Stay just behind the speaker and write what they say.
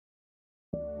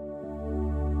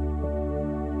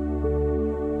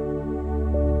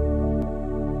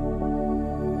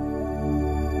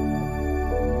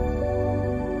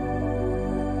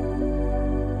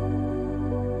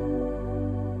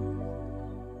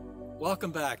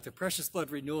Welcome back to Precious Blood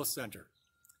Renewal Center.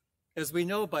 As we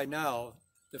know by now,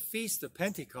 the Feast of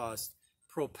Pentecost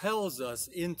propels us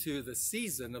into the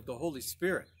season of the Holy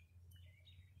Spirit.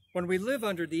 When we live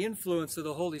under the influence of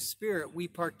the Holy Spirit, we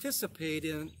participate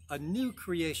in a new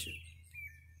creation.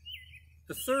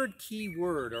 The third key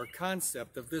word or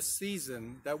concept of this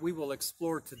season that we will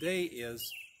explore today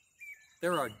is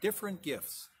there are different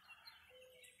gifts.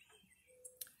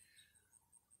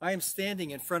 I am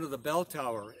standing in front of the bell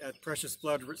tower at Precious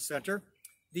Blood Center.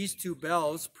 These two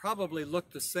bells probably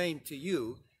look the same to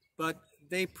you, but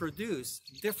they produce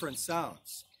different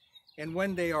sounds. And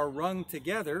when they are rung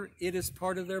together, it is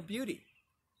part of their beauty.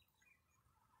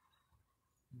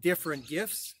 Different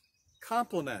gifts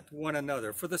complement one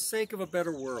another for the sake of a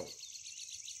better world.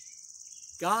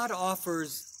 God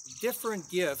offers different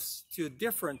gifts to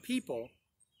different people,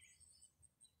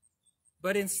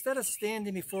 but instead of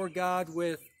standing before God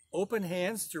with open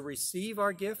hands to receive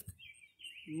our gift,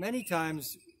 many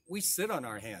times we sit on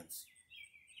our hands.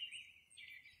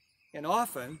 And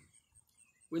often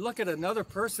we look at another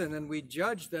person and we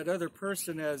judge that other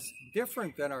person as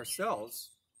different than ourselves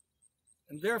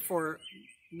and therefore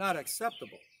not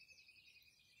acceptable.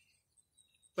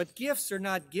 But gifts are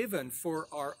not given for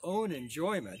our own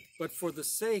enjoyment, but for the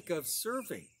sake of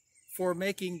serving, for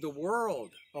making the world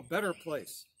a better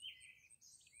place.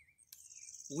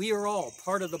 We are all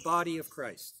part of the body of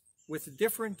Christ with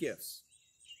different gifts.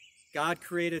 God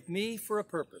created me for a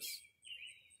purpose,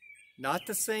 not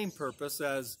the same purpose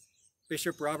as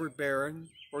Bishop Robert Barron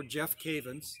or Jeff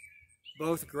Cavins,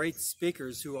 both great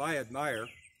speakers who I admire,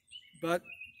 but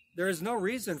there is no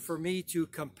reason for me to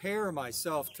compare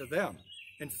myself to them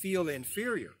and feel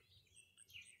inferior.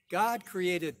 God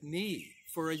created me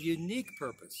for a unique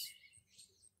purpose.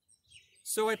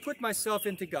 So I put myself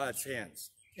into God's hands,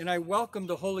 and I welcome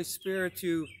the Holy Spirit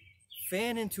to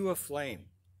fan into a flame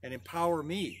and empower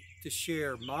me to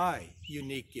share my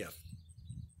unique gift.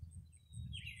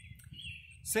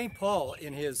 St. Paul,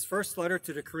 in his first letter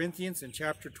to the Corinthians in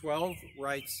chapter 12,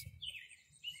 writes,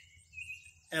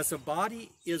 "As a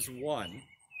body is one,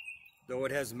 though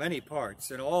it has many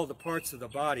parts, and all the parts of the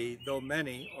body, though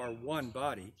many, are one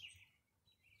body,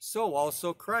 so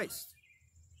also Christ.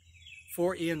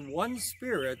 For in one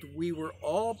Spirit we were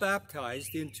all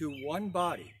baptized into one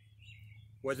body,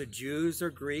 whether Jews or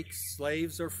Greeks,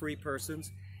 slaves or free persons,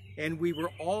 and we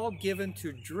were all given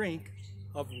to drink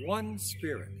of one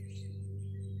Spirit."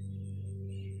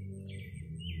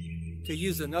 To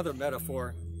use another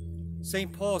metaphor,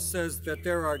 St. Paul says that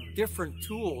there are different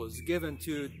tools given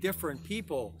to different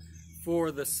people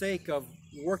for the sake of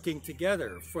working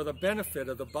together for the benefit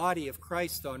of the body of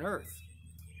Christ on earth.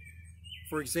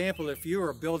 For example, if you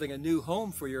are building a new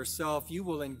home for yourself, you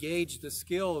will engage the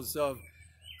skills of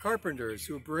carpenters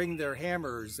who bring their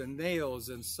hammers and nails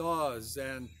and saws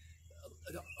and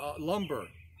lumber.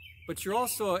 But you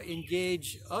also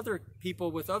engage other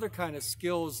people with other kind of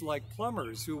skills like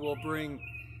plumbers who will bring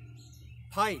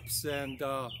pipes and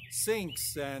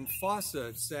sinks and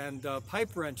faucets and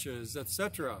pipe wrenches,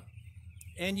 etc.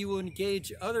 And you will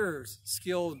engage other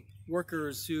skilled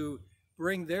workers who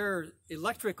bring their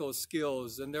electrical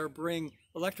skills, and they'll bring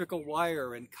electrical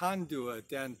wire and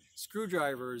conduit and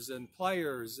screwdrivers and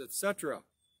pliers, etc.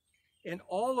 And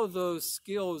all of those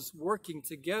skills working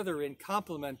together in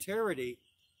complementarity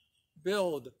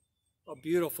build a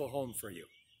beautiful home for you.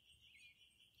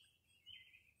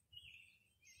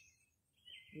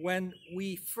 When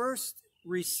we first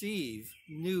receive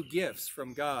new gifts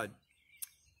from God,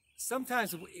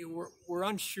 sometimes we're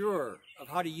unsure of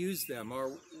how to use them,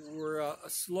 or we're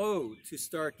slow to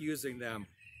start using them.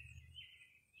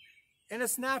 And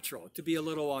it's natural to be a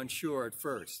little unsure at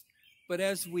first. But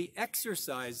as we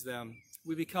exercise them,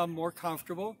 we become more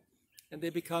comfortable and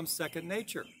they become second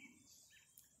nature.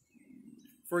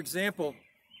 For example,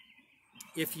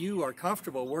 if you are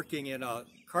comfortable working in a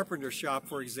carpenter shop,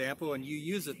 for example, and you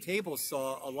use a table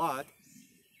saw a lot,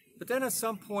 but then at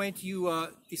some point you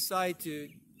decide to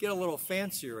get a little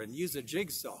fancier and use a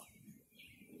jigsaw.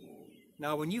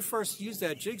 Now, when you first use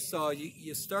that jigsaw,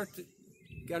 you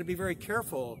got to be very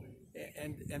careful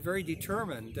and very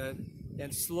determined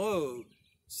and slow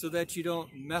so that you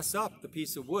don't mess up the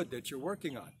piece of wood that you're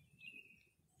working on.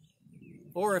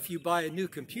 Or if you buy a new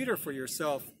computer for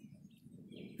yourself,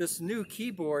 this new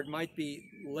keyboard might be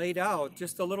laid out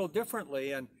just a little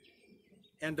differently,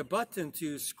 and the button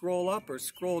to scroll up or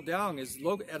scroll down is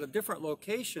at a different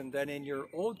location than in your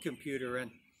old computer,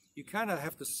 and you kind of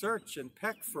have to search and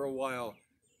peck for a while.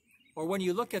 Or when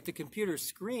you look at the computer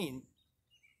screen,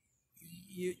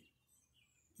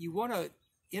 you want to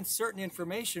certain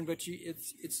information, but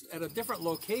it's at a different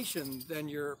location than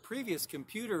your previous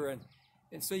computer,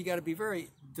 and so you got to be very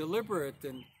deliberate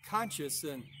and conscious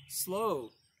and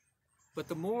slow. But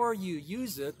the more you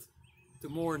use it, the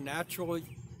more natural,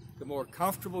 the more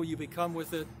comfortable you become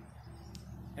with it.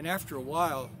 And after a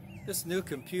while, this new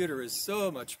computer is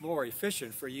so much more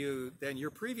efficient for you than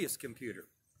your previous computer.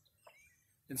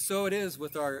 And so it is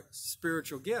with our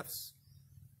spiritual gifts.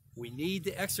 We need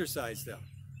to exercise them,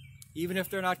 even if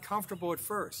they're not comfortable at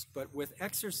first. But with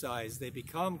exercise, they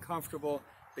become comfortable,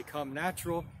 become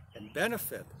natural, and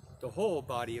benefit the whole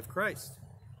body of Christ.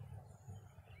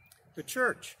 The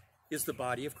church is the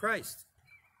body of Christ.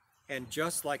 And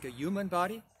just like a human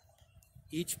body,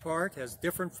 each part has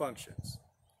different functions.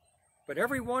 But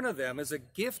every one of them is a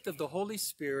gift of the Holy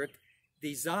Spirit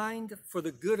designed for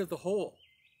the good of the whole.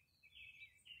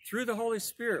 Through the Holy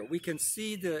Spirit, we can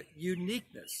see the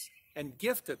uniqueness and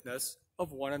giftedness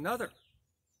of one another.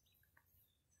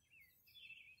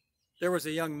 There was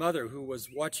a young mother who was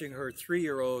watching her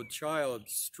 3-year-old child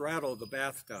straddle the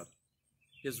bathtub.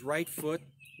 His right foot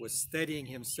was steadying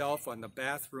himself on the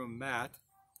bathroom mat,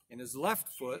 and his left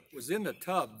foot was in the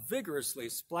tub, vigorously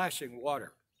splashing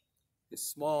water. His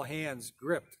small hands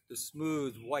gripped the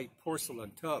smooth white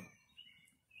porcelain tub.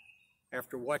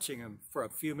 After watching him for a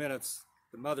few minutes,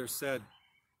 the mother said,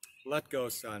 "Let go,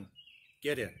 son.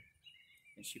 Get in."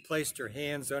 And she placed her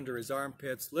hands under his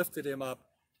armpits, lifted him up,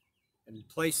 and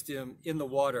placed him in the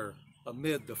water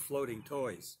amid the floating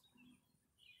toys.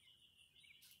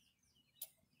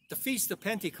 The Feast of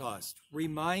Pentecost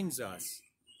reminds us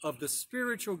of the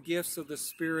spiritual gifts of the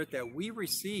Spirit that we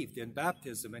received in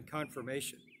baptism and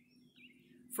confirmation.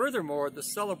 Furthermore, the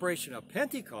celebration of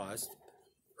Pentecost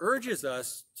urges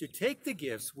us to take the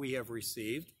gifts we have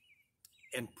received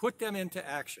and put them into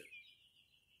action.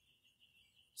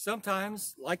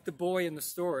 Sometimes, like the boy in the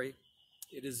story,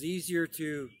 it is easier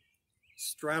to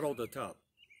straddle the tub.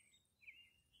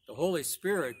 The Holy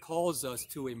Spirit calls us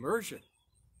to immersion,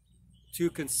 to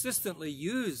consistently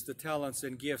use the talents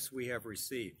and gifts we have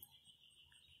received.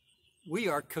 We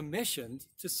are commissioned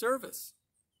to service.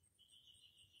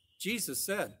 Jesus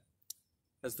said,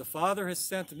 "As the Father has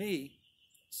sent me,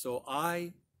 so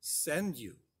I send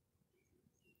you."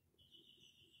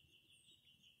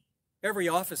 Every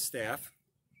office staff,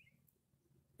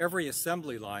 every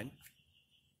assembly line,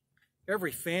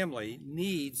 every family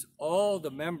needs all the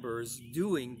members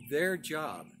doing their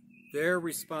job, their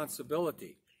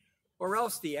responsibility, or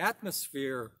else the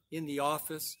atmosphere in the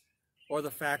office or the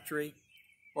factory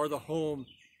or the home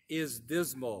is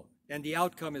dismal and the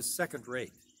outcome is second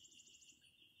rate.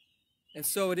 And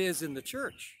so it is in the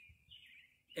church.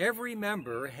 Every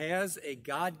member has a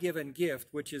God-given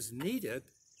gift which is needed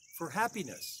for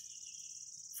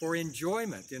happiness, for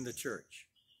enjoyment in the church,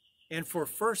 and for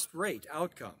first-rate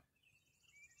outcome.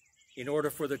 In order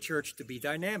for the church to be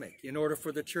dynamic, in order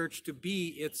for the church to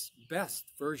be its best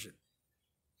version.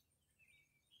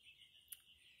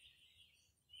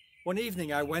 One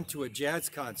evening I went to a jazz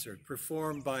concert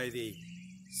performed by the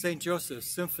St. Joseph's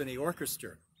Symphony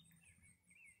Orchestra,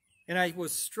 and I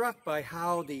was struck by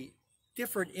how the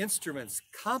different instruments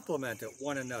complemented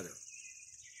one another.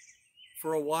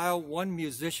 For a while, one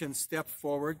musician stepped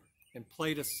forward and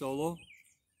played a solo,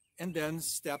 and then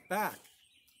stepped back.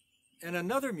 And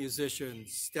another musician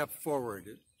stepped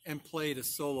forward and played a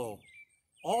solo,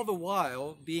 all the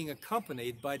while being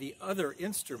accompanied by the other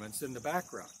instruments in the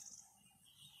background.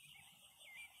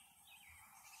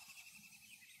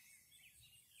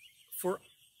 For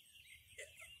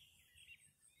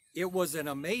it was an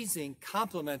amazing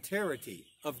complementarity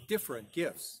of different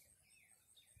gifts.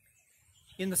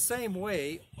 In the same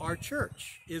way, our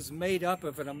church is made up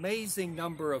of an amazing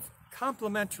number of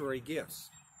complementary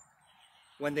gifts.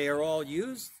 When they are all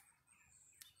used,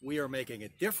 we are making a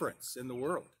difference in the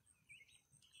world.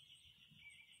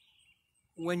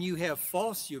 When you have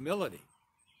false humility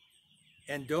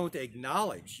and don't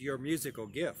acknowledge your musical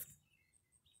gift,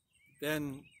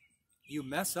 then you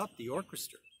mess up the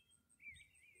orchestra.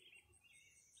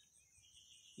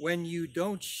 When you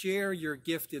don't share your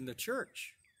gift in the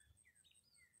church,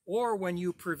 or when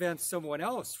you prevent someone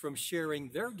else from sharing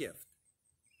their gift,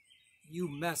 you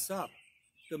mess up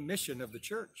the mission of the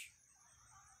church.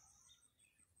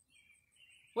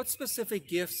 What specific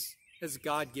gifts has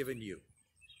God given you?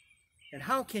 And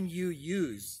how can you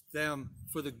use them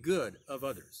for the good of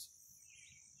others?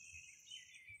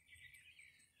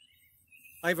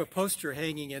 I have a poster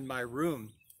hanging in my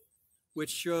room which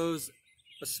shows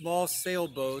a small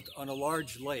sailboat on a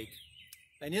large lake.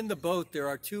 And in the boat, there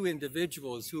are two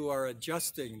individuals who are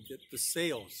adjusting the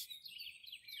sails.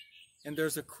 And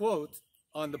there's a quote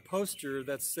on the poster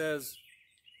that says,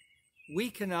 We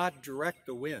cannot direct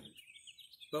the wind,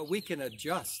 but we can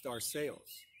adjust our sails.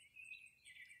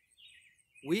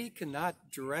 We cannot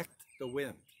direct the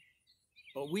wind,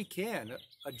 but we can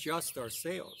adjust our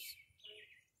sails.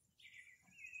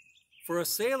 For a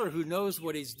sailor who knows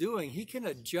what he's doing, he can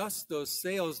adjust those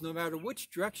sails no matter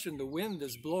which direction the wind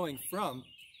is blowing from,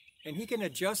 and he can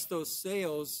adjust those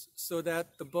sails so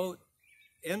that the boat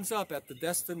ends up at the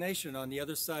destination on the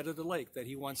other side of the lake that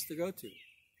he wants to go to.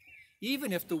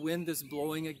 Even if the wind is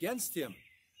blowing against him,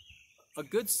 a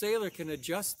good sailor can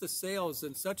adjust the sails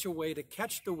in such a way to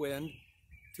catch the wind,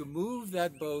 to move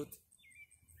that boat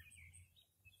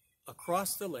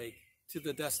across the lake to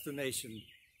the destination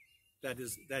that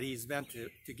he's meant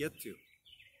to get to.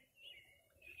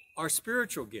 Our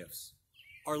spiritual gifts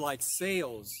are like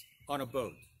sails on a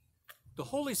boat. The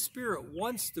Holy Spirit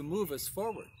wants to move us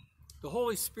forward. The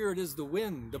Holy Spirit is the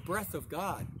wind, the breath of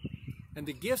God. And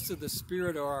the gifts of the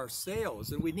Spirit are our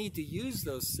sails, and we need to use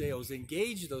those sails,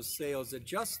 engage those sails,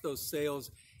 adjust those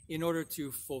sails in order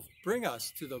to bring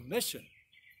us to the mission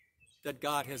that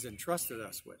God has entrusted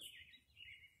us with.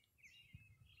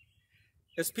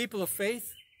 As people of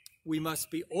faith, we must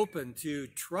be open to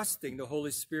trusting the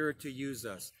Holy Spirit to use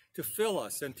us, to fill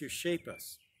us, and to shape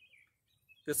us.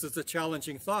 This is a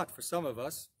challenging thought for some of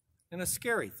us, and a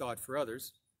scary thought for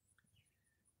others.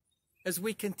 As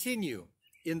we continue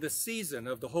in the season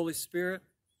of the Holy Spirit,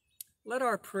 let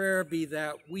our prayer be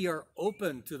that we are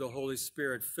open to the Holy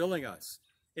Spirit filling us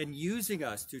and using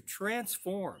us to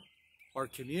transform our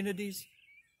communities,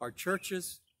 our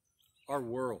churches, our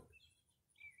world.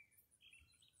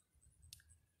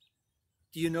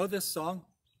 Do you know this song?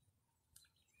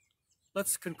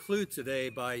 Let's conclude today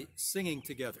by singing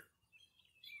together.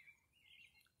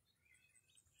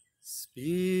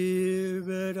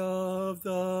 Spirit of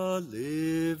the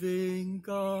living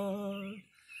God,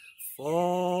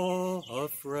 fall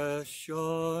afresh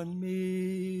on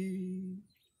me.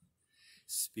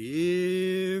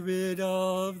 Spirit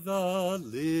of the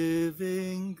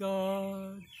living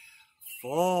God,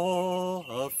 fall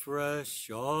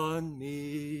afresh on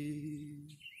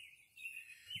me.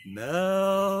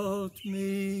 Melt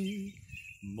me,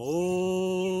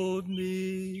 mold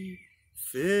me,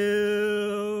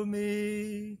 fill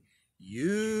me,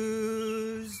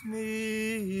 use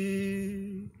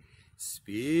me.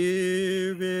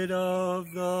 Spirit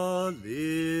of the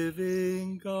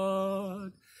living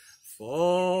God,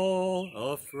 fall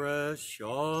afresh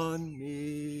on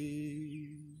me.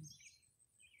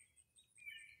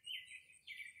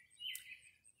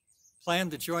 Plan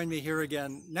to join me here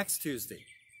again next Tuesday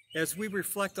as we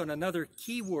reflect on another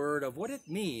key word of what it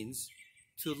means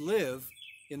to live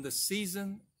in the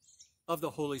season of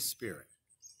the Holy Spirit.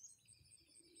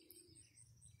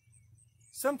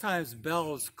 Sometimes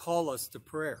bells call us to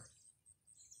prayer.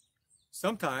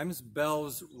 Sometimes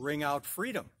bells ring out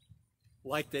freedom,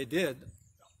 like they did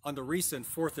on the recent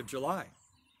 4th of July.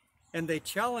 And they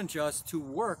challenge us to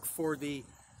work for the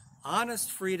honest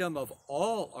freedom of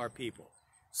all our people,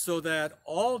 so that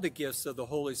all the gifts of the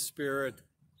Holy Spirit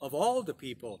of all the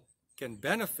people can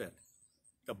benefit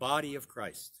the body of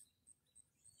Christ.